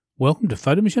Welcome to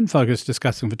Photomission Focus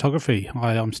discussing photography.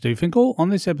 Hi, I'm Steve Finkel. On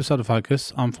this episode of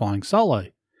Focus, I'm flying solo.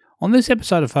 On this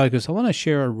episode of Focus, I want to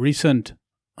share a recent,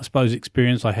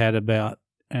 experience I had about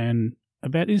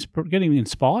getting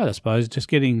inspired, just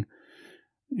getting,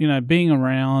 being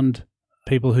around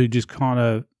people who just kind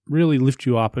of really lift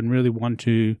you up and really want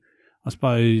to,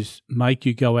 make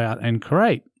you go out and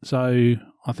create. So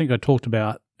I think I talked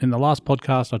about, in the last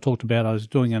podcast, I was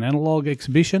doing an analog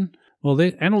exhibition. Well,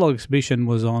 the analog exhibition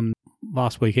was on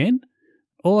last weekend.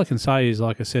 All I can say is,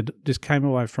 like I said, just came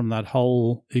away from that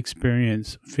whole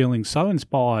experience feeling so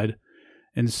inspired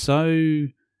and so,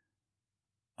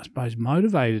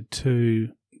 motivated to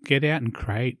get out and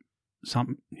create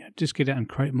something, just get out and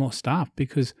create more stuff,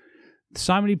 because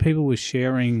so many people were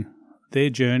sharing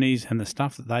their journeys and the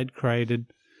stuff that they'd created,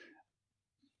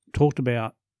 talked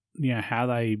about, how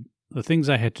the things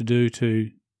they had to do to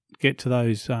get to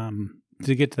those,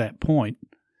 to get to that point.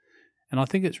 And I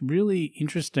think it's really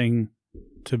interesting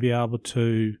to be able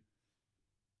to,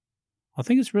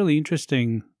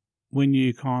 when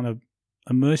you kind of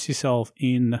immerse yourself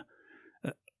in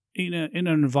an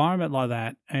environment like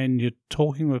that, and you're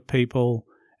talking with people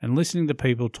and listening to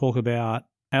people talk about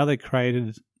how they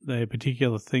created their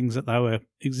particular things that they were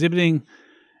exhibiting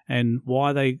and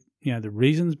why they, the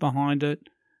reasons behind it.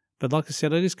 But like I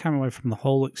said, I just came away from the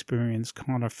whole experience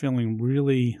kind of feeling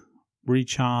really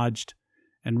recharged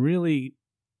and really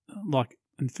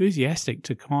enthusiastic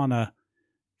to kind of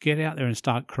get out there and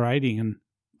start creating and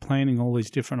planning all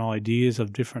these different ideas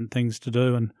of different things to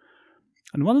do. And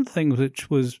one of the things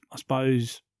which was, one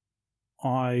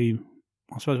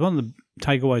of the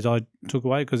takeaways I took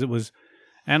away, because it was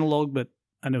analog,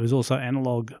 and it was also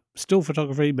analog still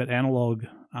photography, but analog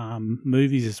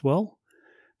movies as well.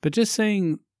 But just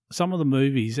seeing some of the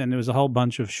movies, and there was a whole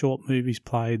bunch of short movies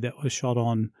played that were shot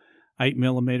on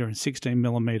 8mm and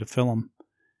 16mm film,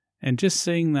 and just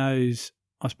seeing those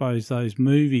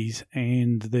movies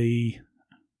and the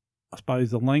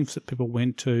lengths that people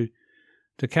went to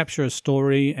capture a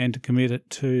story and to commit it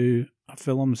to a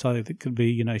film so that it could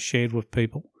be, shared with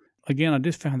people. Again, I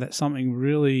just found that something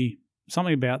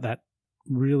about that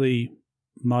really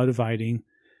motivating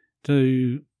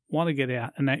to want to get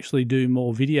out and actually do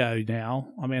more video now.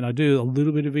 I mean, I do a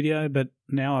little bit of video, but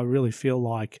now I really feel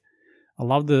like I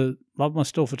love my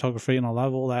still photography and I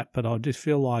love all that, but I just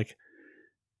feel like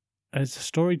as a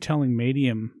storytelling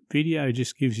medium, video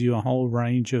just gives you a whole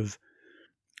range of,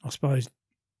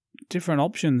 different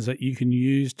options that you can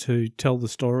use to tell the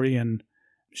story and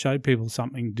show people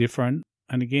something different.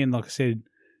 And again, like I said,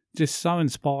 just so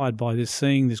inspired by just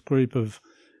seeing this group of,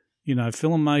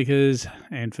 filmmakers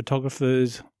and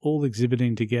photographers all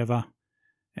exhibiting together.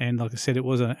 And like I said, it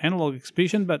was an analog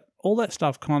exhibition, but all that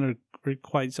stuff kind of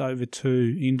equates over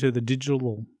into the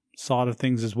digital side of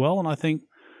things as well. And I think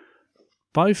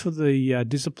both of the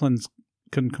disciplines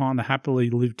can kind of happily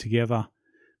live together,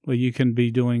 where you can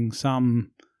be doing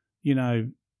some,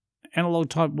 analog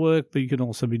type work, but you can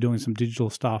also be doing some digital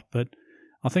stuff. But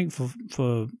I think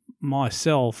for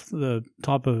myself, the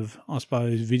type of,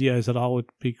 videos that I would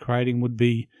be creating would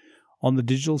be on the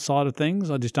digital side of things.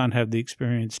 I just don't have the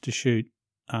experience to shoot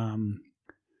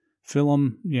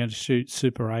film, to shoot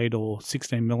Super 8 or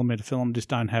 16mm film. Just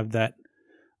don't have that,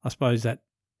 that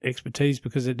expertise,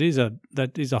 because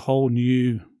that is a whole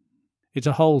new, it's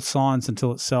a whole science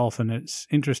until itself. And it's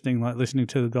interesting, like listening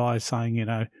to the guys saying,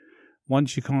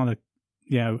 once you kind of,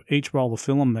 each roll of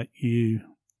film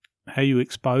how you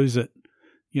expose it,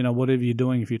 whatever you're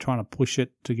doing, if you're trying to push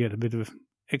it to get a bit of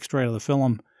extra out of the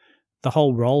film, the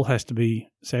whole roll has to be,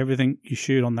 so everything you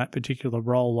shoot on that particular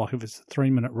roll, like if it's a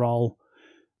 3-minute roll,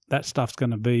 that stuff's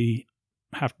going to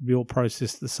have to be all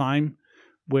processed the same.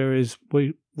 Whereas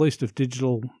at least if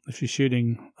you're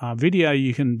shooting video,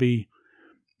 you can be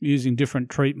using different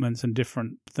treatments and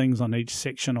different things on each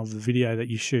section of the video that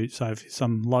you shoot. So if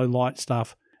some low light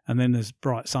stuff and then there's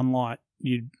bright sunlight,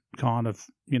 you kind of,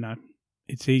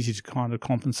 it's easy to kind of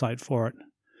compensate for it.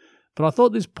 But I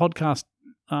thought this podcast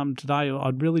today,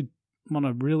 I'd really want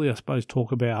to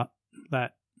talk about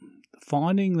that,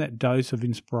 finding that dose of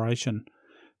inspiration,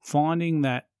 finding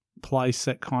that place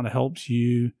that kind of helps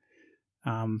you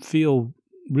feel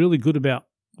really good about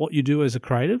what you do as a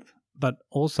creative, but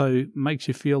also makes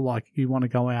you feel like you want to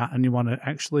go out and you want to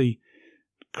actually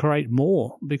create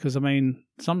more. Because,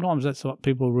 sometimes that's what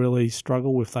people really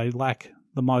struggle with. They lack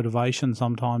the motivation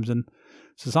sometimes. And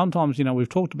so sometimes, we've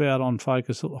talked about on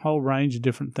Focus a whole range of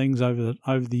different things over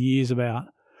the years about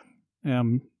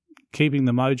keeping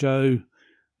the mojo,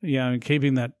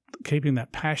 keeping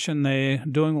that passion there,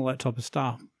 doing all that type of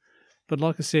stuff. But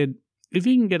like I said, if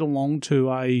you can get along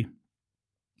to a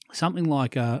something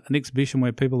like an exhibition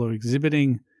where people are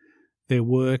exhibiting their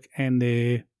work and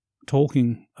they're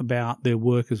talking about their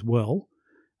work as well.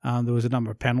 There was a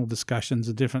number of panel discussions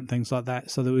and different things like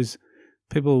that. So there was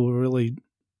people who were really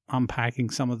unpacking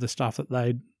some of the stuff that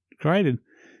they'd created.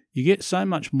 You get so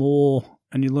much more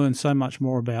and you learn so much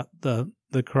more about the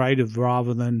creative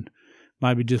rather than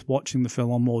maybe just watching the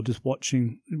film or just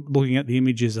looking at the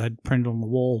images they'd printed on the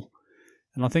wall.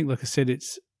 And I think, like I said,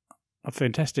 it's a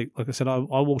fantastic, like I said, I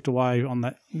walked away on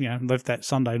that, left that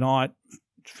Sunday night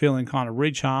feeling kind of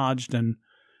recharged and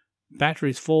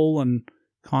batteries full and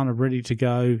kind of ready to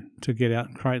go to get out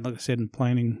and create, like I said, and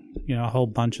planning, a whole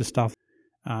bunch of stuff.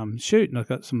 Shoot, and I've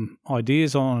got some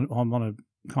ideas on I want to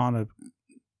kind of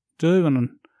do, and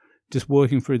I'm just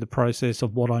working through the process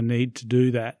of what I need to do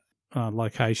that,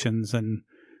 locations and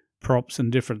props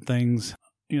and different things,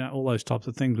 all those types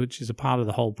of things, which is a part of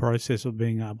the whole process of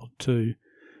being able to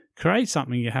create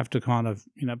something. You have to kind of,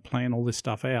 plan all this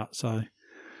stuff out. So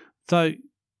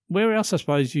where else, I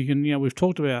suppose, you can, we've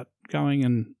talked about going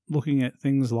and looking at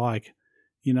things like,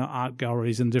 art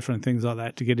galleries and different things like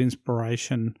that to get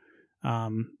inspiration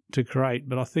to create.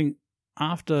 But I think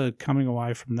after coming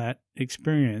away from that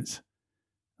experience,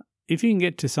 if you can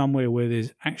get to somewhere where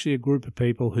there's actually a group of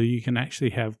people who you can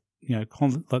actually have,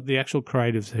 like the actual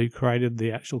creatives who created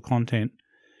the actual content,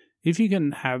 if you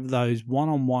can have those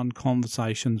one-on-one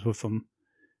conversations with them,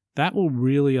 that will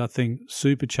really, I think,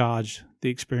 supercharge the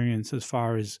experience as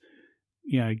far as,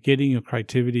 getting your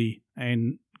creativity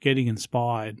and getting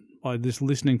inspired by just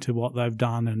listening to what they've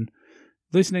done and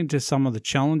listening to some of the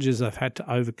challenges they've had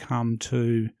to overcome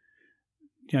to,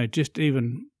 just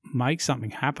even make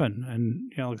something happen.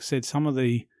 And, like I said, some of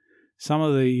the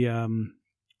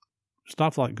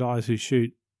stuff like guys who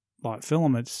shoot like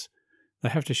film, they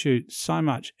have to shoot so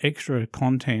much extra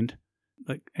content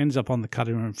that ends up on the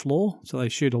cutting room floor. So they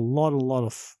shoot a lot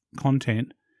of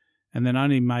content, and then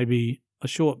only maybe a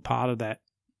short part of that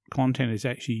content is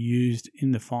actually used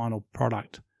in the final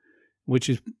product,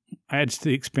 which adds to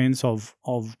the expense of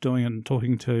doing it. And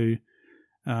talking to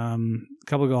a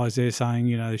couple of guys there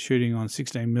saying, they're shooting on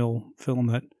 16mm film,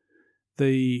 that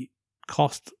the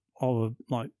cost of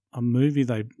a movie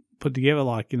they put together,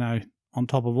 on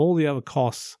top of all the other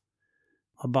costs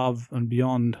above and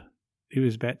beyond, it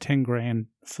was about 10 grand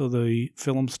for the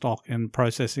film stock and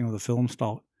processing of the film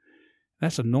stock.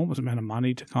 That's an enormous amount of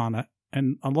money to kind of,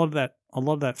 and a lot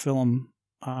of that film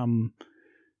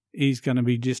is going to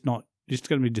be just going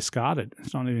to be discarded.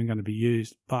 It's not even going to be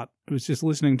used. But it was just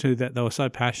listening to that, they were so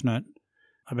passionate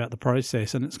about the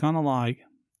process, and it's kind of like,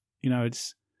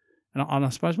 it's, and I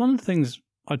suppose one of the things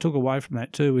I took away from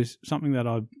that too is something that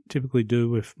I typically do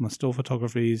with my still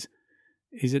photography is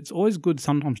it's always good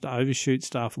sometimes to overshoot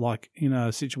stuff, like in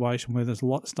a situation where there's a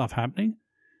lot of stuff happening,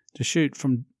 to shoot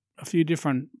from a few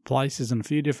different places and a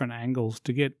few different angles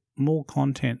to get more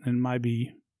content than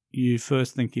maybe you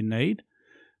first think you need,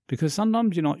 because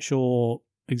sometimes you're not sure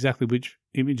exactly which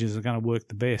images are going to work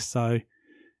the best. So,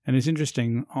 and it's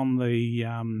interesting, on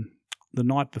the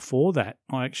night before that,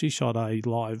 I actually shot a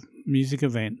live music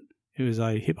event. It was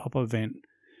a hip-hop event,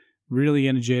 really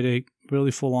energetic,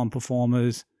 really full-on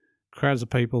performers, crowds of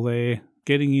people there,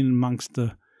 trying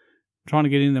to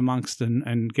get in amongst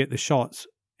and get the shots.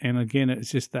 And again,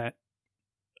 it's just that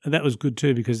was good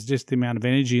too, because just the amount of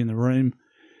energy in the room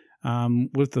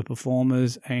with the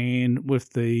performers and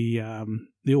with the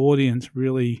audience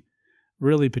really,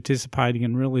 really participating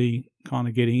and really kind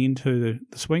of getting into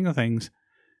the swing of things,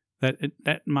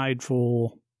 that made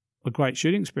for a great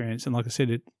shooting experience. And like I said,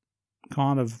 it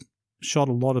kind of shot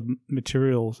a lot of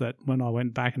materials that when I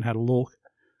went back and had a look,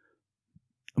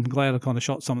 I'm glad I kind of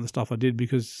shot some of the stuff I did,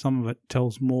 because some of it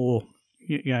tells more,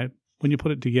 when you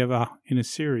put it together in a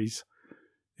series,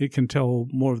 it can tell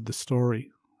more of the story.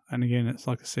 And again, it's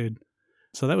like I said,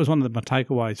 so that was one of my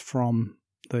takeaways from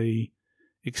the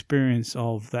experience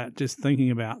of that, just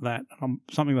thinking about that.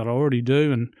 Something that I already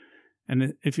do.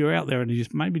 And if you're out there and you're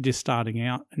maybe just starting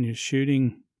out and you're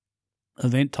shooting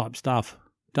event type stuff,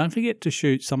 don't forget to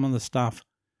shoot some of the stuff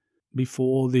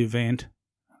before the event,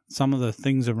 some of the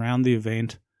things around the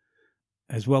event,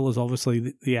 as well as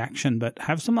obviously the action, but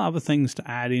have some other things to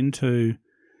add into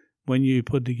when you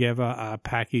put together a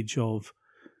package of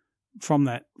from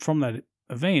that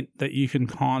event that you can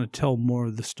kind of tell more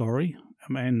of the story.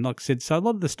 I mean, like I said, so a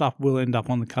lot of the stuff will end up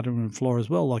on the cutting room floor as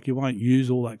well. Like, you won't use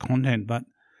all that content, but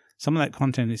some of that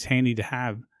content is handy to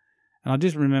have. And I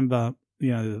just remember,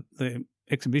 the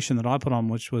exhibition that I put on,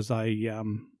 which was a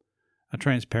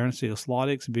transparency or slide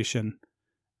exhibition.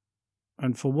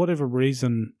 And for whatever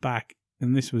reason back,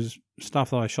 and this was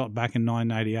stuff that I shot back in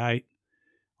 1988,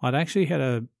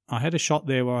 I had a shot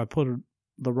there where I put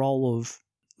the roll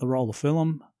of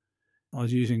film. I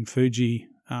was using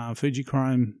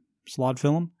Fujichrome slide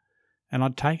film, and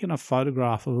I'd taken a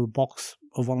photograph of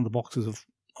one of the boxes of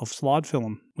slide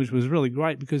film, which was really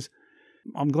great because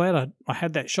I'm glad I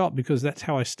had that shot, because that's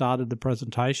how I started the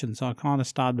presentation. So I kind of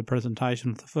started the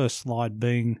presentation with the first slide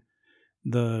being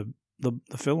the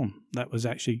film that was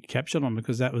actually captured on,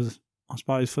 because that was, I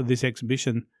suppose, for this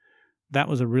exhibition, that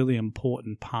was a really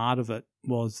important part of it,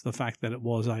 was the fact that it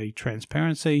was a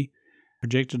transparency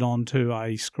projected onto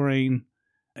a screen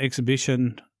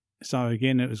exhibition. So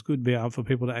again, it was good to be able for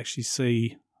people to actually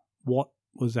see what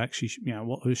was actually,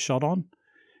 what was shot on.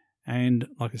 And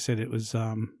like I said, it was,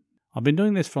 I've been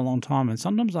doing this for a long time, and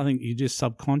sometimes I think you just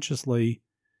subconsciously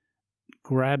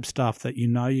grab stuff that you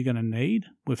know you're going to need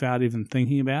without even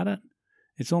thinking about it.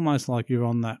 It's almost like you're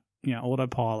on that,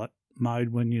 autopilot mode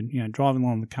when you're driving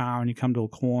along the car and you come to a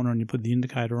corner and you put the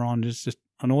indicator on. It's just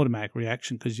an automatic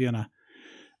reaction because you're going to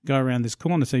go around this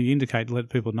corner, so you indicate to let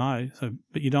people know. So,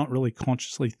 but you're not really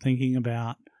consciously thinking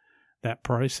about that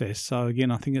process. So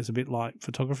again, I think it's a bit like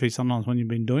photography. Sometimes when you've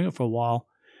been doing it for a while,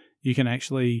 you can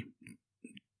actually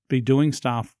be doing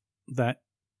stuff that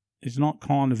is not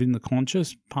kind of in the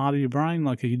conscious part of your brain,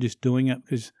 like you're just doing it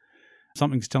because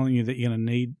something's telling you that you're going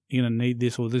to need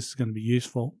this, or this is going to be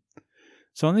useful.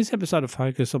 So in this episode of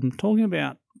Focus, I'm talking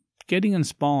about getting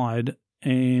inspired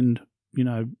and,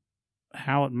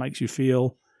 how it makes you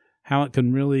feel, how it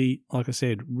can really, like I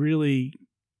said, really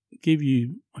give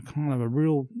you a kind of a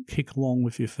real kick along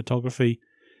with your photography.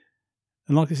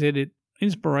 And like I said,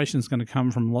 inspiration is going to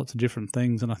come from lots of different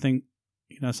things. And I think,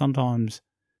 sometimes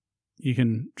you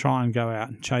can try and go out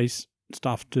and chase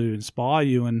stuff to inspire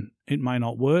you, and it may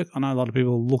not work. I know a lot of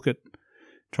people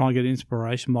try and get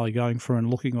inspiration by going through and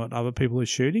looking at what other people are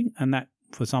shooting, and that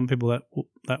for some people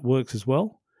that works as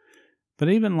well. But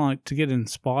even like to get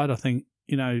inspired, I think,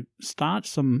 start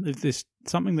if there's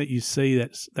something that you see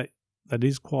that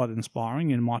is quite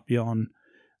inspiring, and it might be on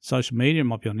social media, it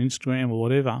might be on Instagram or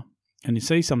whatever, and you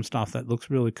see some stuff that looks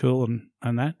really cool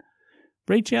and that,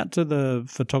 reach out to the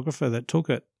photographer that took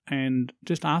it and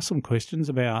just ask some questions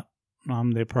about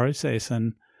their process,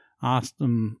 and ask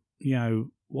them,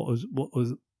 what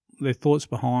was their thoughts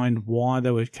behind why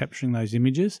they were capturing those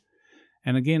images.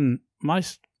 And again,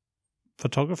 most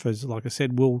photographers, like I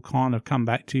said, will kind of come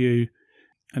back to you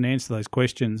and answer those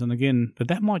questions. And again, but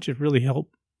that might just really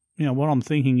help. What I'm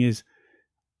thinking is,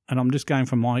 and I'm just going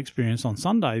from my experience on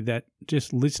Sunday, that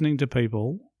just listening to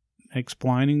people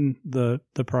explaining the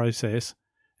process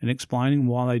and explaining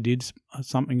why they did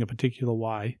something a particular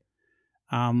way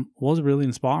was really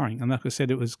inspiring. And like I said,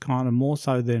 it was kind of more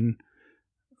so than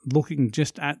looking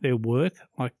just at their work.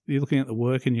 Like you're looking at the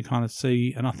work and you kind of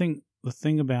see, and I think the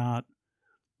thing about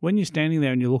when you're standing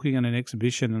there and you're looking at an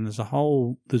exhibition and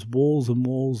there's walls and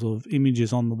walls of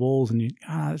images on the walls, and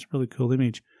that's a really cool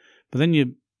image. But then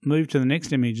you move to the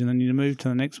next image, and then you move to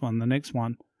the next one.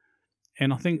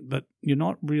 And I think that you're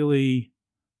not really,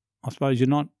 I suppose you're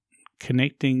not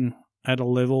connecting at a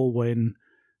level when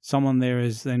someone there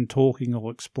is then talking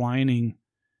or explaining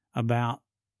about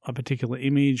a particular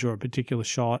image or a particular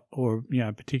shot, or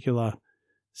a particular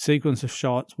sequence of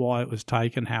shots, why it was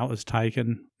taken, how it was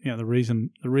taken, the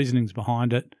reasonings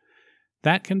behind it.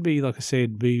 That can be, like I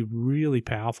said, be really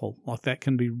powerful. Like that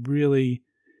can be really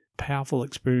powerful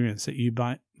experience that you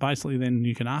basically then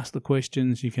you can ask the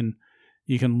questions, you can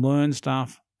learn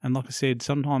stuff, and like I said,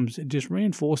 sometimes it just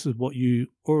reinforces what you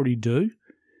already do.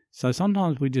 So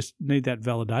sometimes we just need that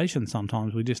validation.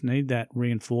 Sometimes we just need that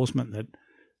reinforcement that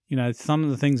some of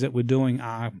the things that we're doing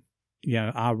are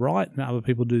right, and other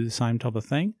people do the same type of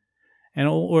thing. And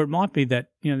or it might be that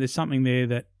there's something there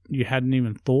that you hadn't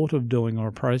even thought of doing, or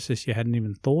a process you hadn't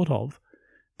even thought of.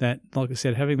 That, like I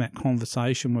said, having that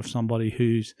conversation with somebody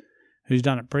who's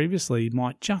done it previously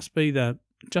might just be the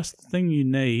thing you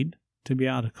need to be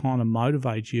able to kind of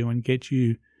motivate you and get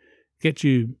you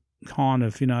kind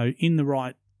of in the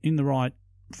right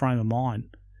frame of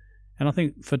mind. And I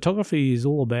think photography is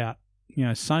all about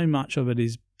so much of it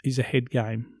is a head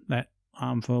game. That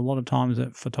for a lot of times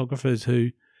that photographers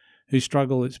who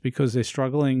struggle, it's because they're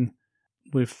struggling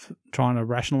with trying to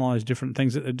rationalize different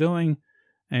things that they're doing,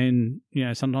 and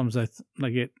sometimes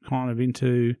they get kind of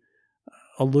into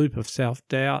a loop of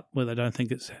self-doubt where they don't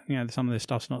think it's some of their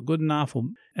stuff's not good enough,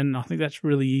 and I think that's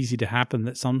really easy to happen.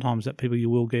 That sometimes that people you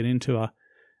will get into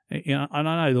and I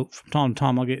know that from time to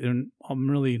time I get there and I'm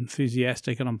really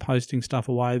enthusiastic and I'm posting stuff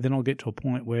away. Then I'll get to a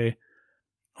point where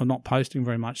I'm not posting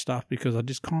very much stuff because I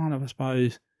just kind of, I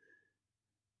suppose,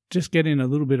 just get in a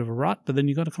little bit of a rut. But then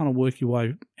you've got to kind of work your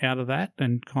way out of that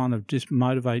and kind of just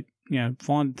motivate,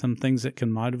 find some things that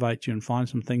can motivate you and find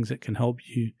some things that can help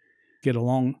you get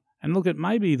along. And look at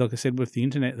maybe, like I said, with the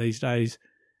internet these days,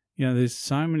 there's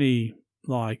so many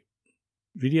like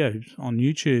videos on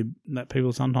YouTube that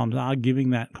people sometimes are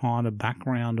giving that kind of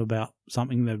background about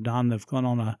something they've done.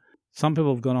 Some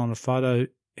people have gone on a photo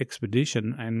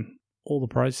expedition and all the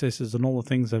processes and all the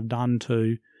things they've done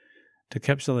to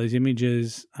capture those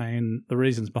images and the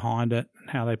reasons behind it and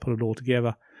how they put it all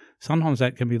together. Sometimes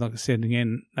that can be, like I said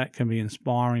again, that can be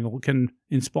inspiring, or can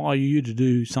inspire you to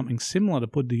do something similar, to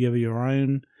put together your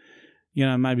own,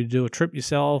 maybe do a trip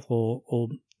yourself, or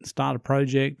start a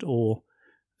project, or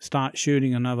start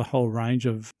shooting another whole range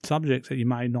of subjects that you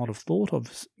may not have thought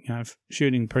of,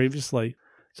 shooting previously.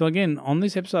 So again, on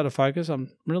this episode of Focus, I'm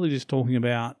really just talking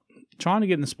about trying to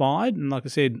get inspired, and like I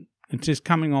said, it's just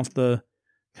coming off the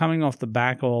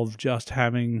back of just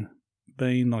having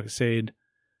been, like I said,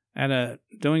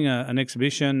 doing an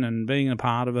exhibition and being a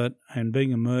part of it and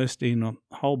being immersed in a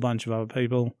whole bunch of other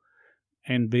people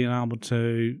and being able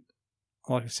to,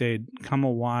 like I said, come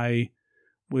away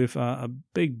with a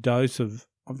big dose of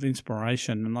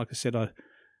inspiration. And like I said, I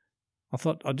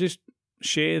thought I'd just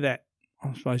share that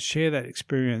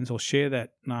experience, or share that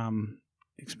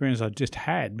experience I just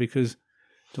had, because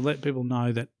to let people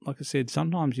know that, like I said,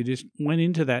 sometimes you just went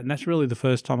into that, and that's really the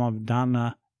first time I've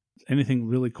done anything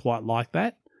really quite like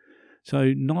that.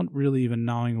 So not really even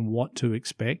knowing what to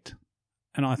expect.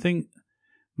 And I think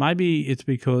maybe it's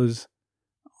because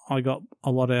I got a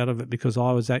lot out of it because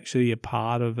I was actually a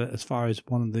part of it as far as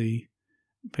one of the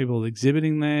people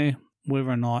exhibiting there, whether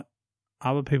or not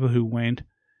other people who went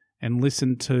and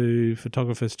listened to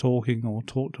photographers talking, or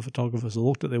talked to photographers, or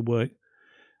looked at their work.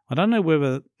 I don't know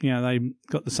whether, they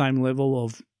got the same level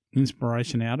of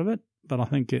inspiration out of it, but I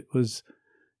think it was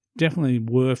definitely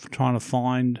worth trying to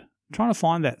find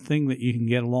that thing that you can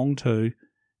get along to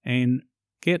and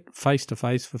get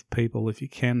face-to-face with people if you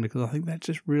can, because I think that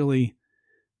just really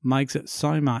makes it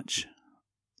so much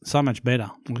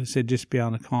better. Like I said, just be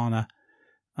able to kind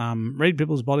of read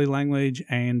people's body language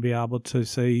and be able to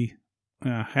see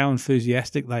how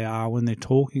enthusiastic they are when they're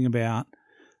talking about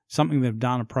something they've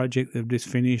done, a project they've just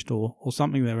finished, or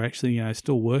something they're actually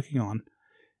still working on.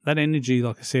 That energy,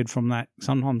 like I said, from that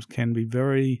sometimes can be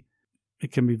very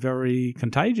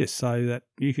contagious, so that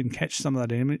you can catch some of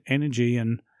that energy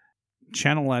and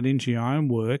channel that into your own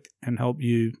work and help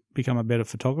you become a better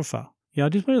photographer. I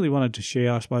just really wanted to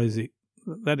share, I suppose,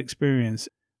 that experience,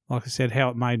 like I said, how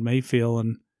it made me feel.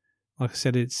 And like I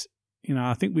said, it's,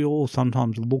 I think we're all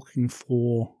sometimes looking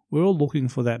for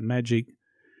that magic,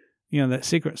 that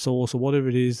secret sauce, or whatever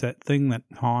it is, that thing that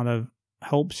kind of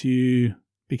helps you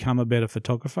become a better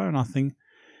photographer. And I think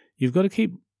you've got to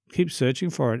keep searching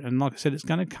for it. And like I said, it's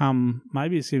going to come,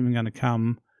 maybe it's even going to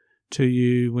come to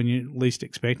you when you're least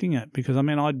expecting it. Because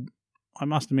I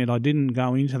must admit, I didn't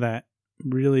go into that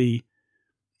really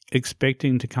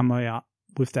expecting to come out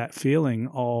with that feeling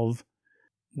of,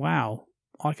 wow,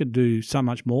 I could do so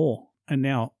much more. And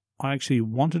now I actually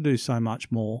want to do so much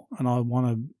more, and I want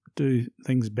to do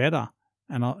things better.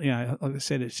 And like I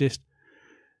said, it's just,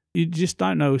 you just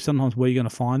don't know sometimes where you're going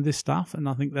to find this stuff. And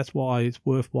I think that's why it's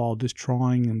worthwhile just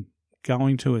trying and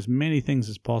going to as many things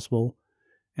as possible.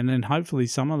 And then hopefully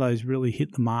some of those really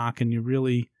hit the mark, and you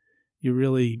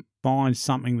really find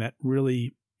something that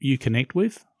really you connect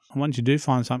with. And once you do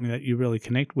find something that you really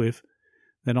connect with,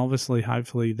 then obviously,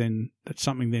 hopefully, then that's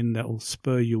something then that will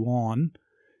spur you on.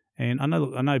 And I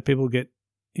know people get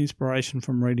inspiration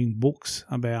from reading books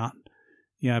about,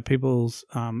 people's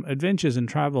adventures and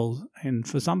travels. And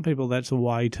for some people, that's a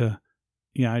way to,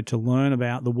 to learn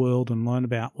about the world and learn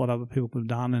about what other people have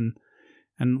done.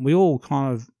 And we all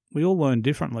learn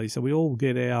differently. So we all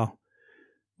get our,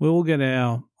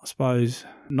 I suppose,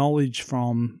 knowledge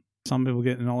from, some people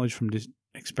get the knowledge from just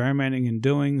experimenting and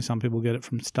doing. Some people get it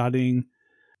from studying.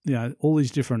 All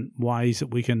these different ways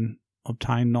that we can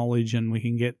obtain knowledge, and we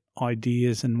can get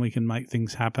ideas, and we can make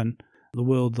things happen. The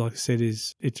world, like I said,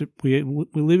 we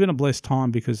live in a blessed time,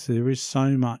 because there is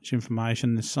so much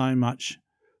information. There's so much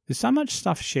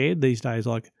stuff shared these days.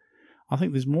 Like, I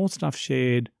think there's more stuff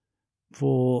shared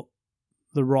for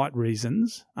the right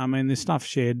reasons. I mean, there's stuff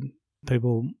shared,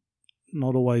 people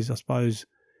not always, I suppose,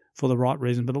 for the right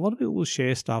reason, but a lot of people will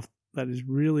share stuff that is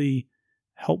really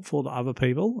helpful to other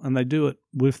people, and they do it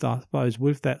with, I suppose,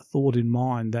 with that thought in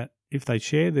mind that if they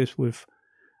share this with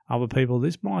other people,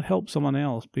 this might help someone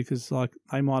else, because like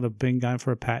they might have been going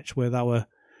for a patch where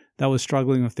they were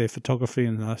struggling with their photography,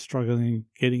 and they're struggling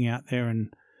getting out there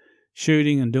and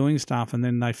shooting and doing stuff, and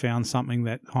then they found something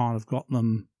that kind of got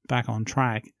them back on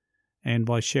track. And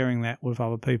by sharing that with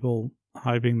other people,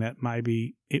 hoping that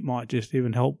maybe it might just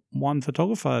even help one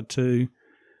photographer to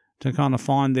kind of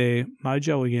find their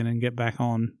mojo again and get back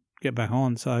on get back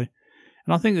on. So,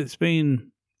 and I think it's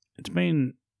been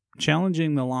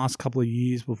challenging the last couple of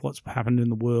years with what's happened in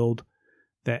the world,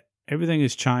 that everything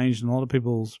has changed and a lot of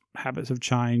people's habits have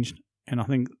changed. And I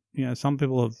think, some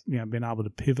people have, been able to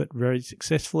pivot very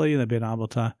successfully. They've been able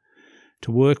to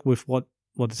work with what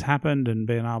has happened and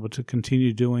been able to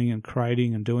continue doing and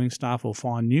creating and doing stuff, or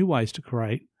find new ways to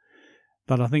create.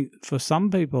 But I think for some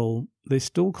people, they're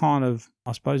still kind of,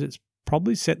 I suppose it's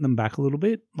probably setting them back a little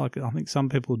bit. Like, I think some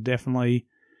people definitely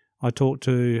I talked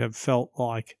to have felt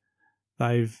like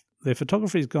their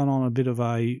photography's gone on a bit of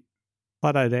a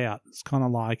plateaued out. It's kind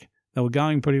of like they were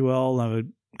going pretty well, they were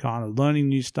kind of learning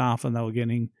new stuff, and they were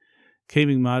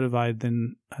keeping motivated.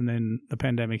 And then the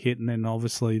pandemic hit, and then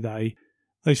obviously they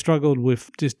struggled with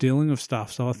just dealing with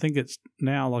stuff. So I think it's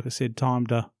now, like I said, time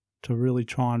to really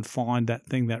try and find that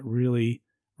thing that really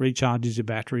recharges your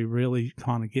battery, really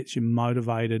kind of gets you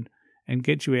motivated and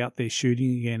gets you out there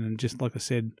shooting again. And just like I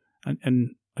said,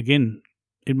 and again,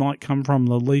 it might come from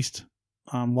the least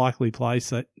likely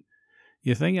place that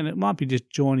you're thinking. It might be just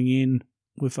joining in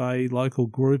with a local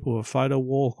group or a photo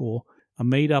walk or a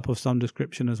meetup of some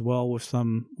description as well with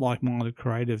some like-minded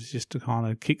creatives, just to kind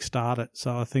of kickstart it.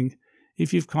 So I think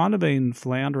if you've kind of been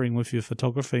floundering with your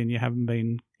photography and you haven't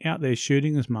been out there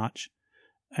shooting as much,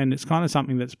 and it's kind of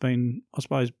something that's been, I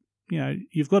suppose,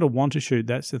 you've got to want to shoot.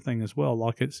 That's the thing as well.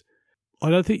 Like, I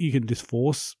don't think you can just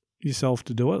force yourself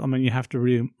to do it. I mean, you have to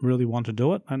really want to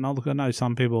do it. And I know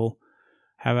some people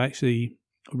have actually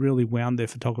really wound their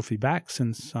photography back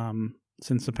since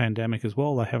the pandemic as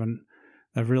well.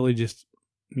 They've really just,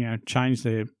 changed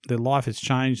their life has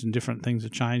changed, and different things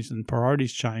have changed, and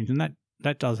priorities change. And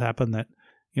that does happen, that,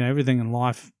 everything in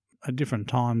life at different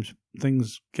times,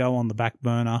 things go on the back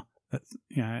burner,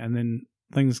 and then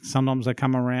things, sometimes they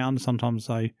come around, sometimes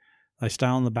they stay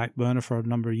on the back burner for a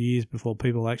number of years before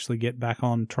people actually get back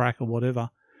on track or whatever.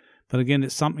 But again,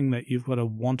 it's something that you've got to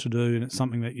want to do, and it's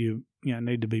something that you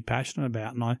need to be passionate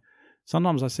about. And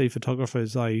sometimes I see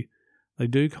photographers, they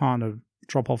do kind of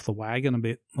drop off the wagon a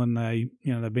bit when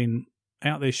they've been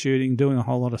out there shooting, doing a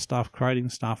whole lot of stuff, creating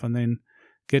stuff, and then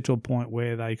get to a point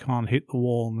where they kind of hit the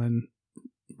wall, and then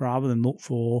rather than look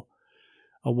for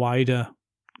a way to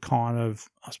kind of,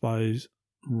 I suppose,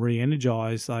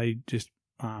 re-energize, they just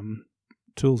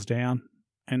tools down.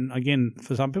 And again,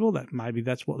 for some people, that maybe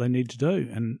that's what they need to do.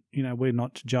 And we're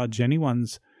not to judge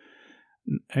anyone's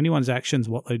actions,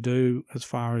 what they do, as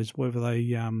far as whether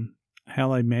they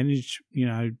how they manage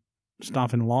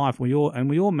stuff in life. We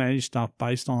all manage stuff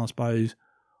based on, I suppose,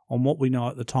 on what we know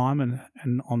at the time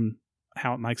and on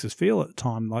how it makes us feel at the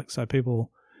time. Like, so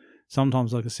people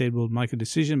sometimes, like I said, will make a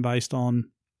decision based on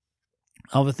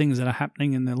other things that are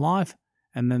happening in their life,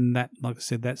 and then that, like I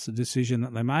said, that's the decision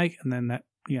that they make. And then that,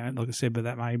 like I said, but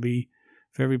that may be,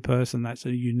 for every person, that's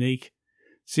a unique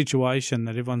situation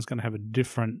that everyone's going to have a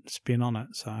different spin on it.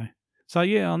 So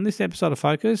yeah, on this episode of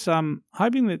Focus, I'm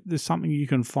hoping that there's something you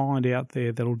can find out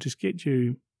there that'll just get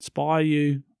you, inspire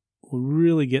you, will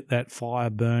really get that fire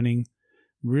burning,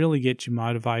 really get you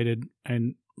motivated,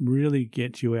 and really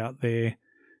get you out there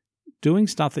doing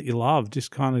stuff that you love,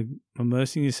 just kind of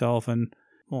immersing yourself. And,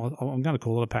 well, I'm going to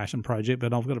call it a passion project,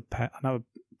 but I've got another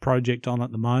project on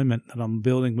at the moment that I'm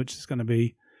building, which is going to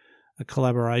be a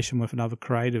collaboration with another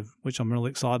creative, which I'm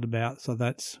really excited about. So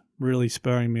that's really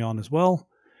spurring me on as well.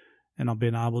 And I've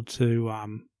been able to,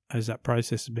 as that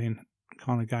process has been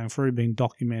kind of going through, been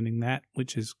documenting that,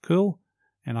 which is cool.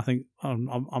 And I think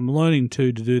I'm learning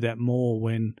to do that more.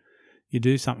 When you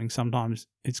do something, sometimes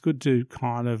it's good to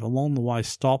kind of along the way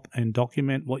stop and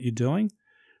document what you're doing,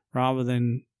 rather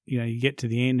than, you get to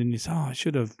the end and you say, I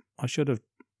should have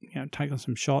taken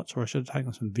some shots, or I should have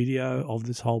taken some video of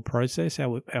this whole process,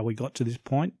 how we got to this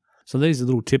point. So there's a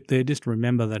little tip there, just to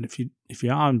remember that if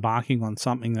you are embarking on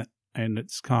something that, and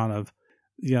it's kind of,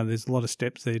 there's a lot of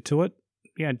steps there to it,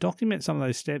 document some of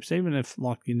those steps, even if,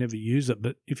 like, you never use it.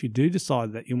 But if you do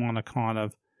decide that you want to kind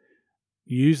of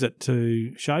use it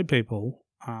to show people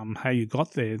how you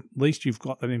got there, at least you've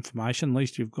got that information, at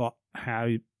least you've got how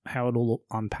it all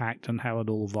unpacked and how it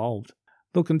all evolved.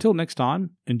 Look, until next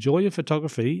time, enjoy your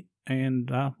photography, and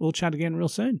we'll chat again real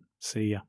soon. See ya.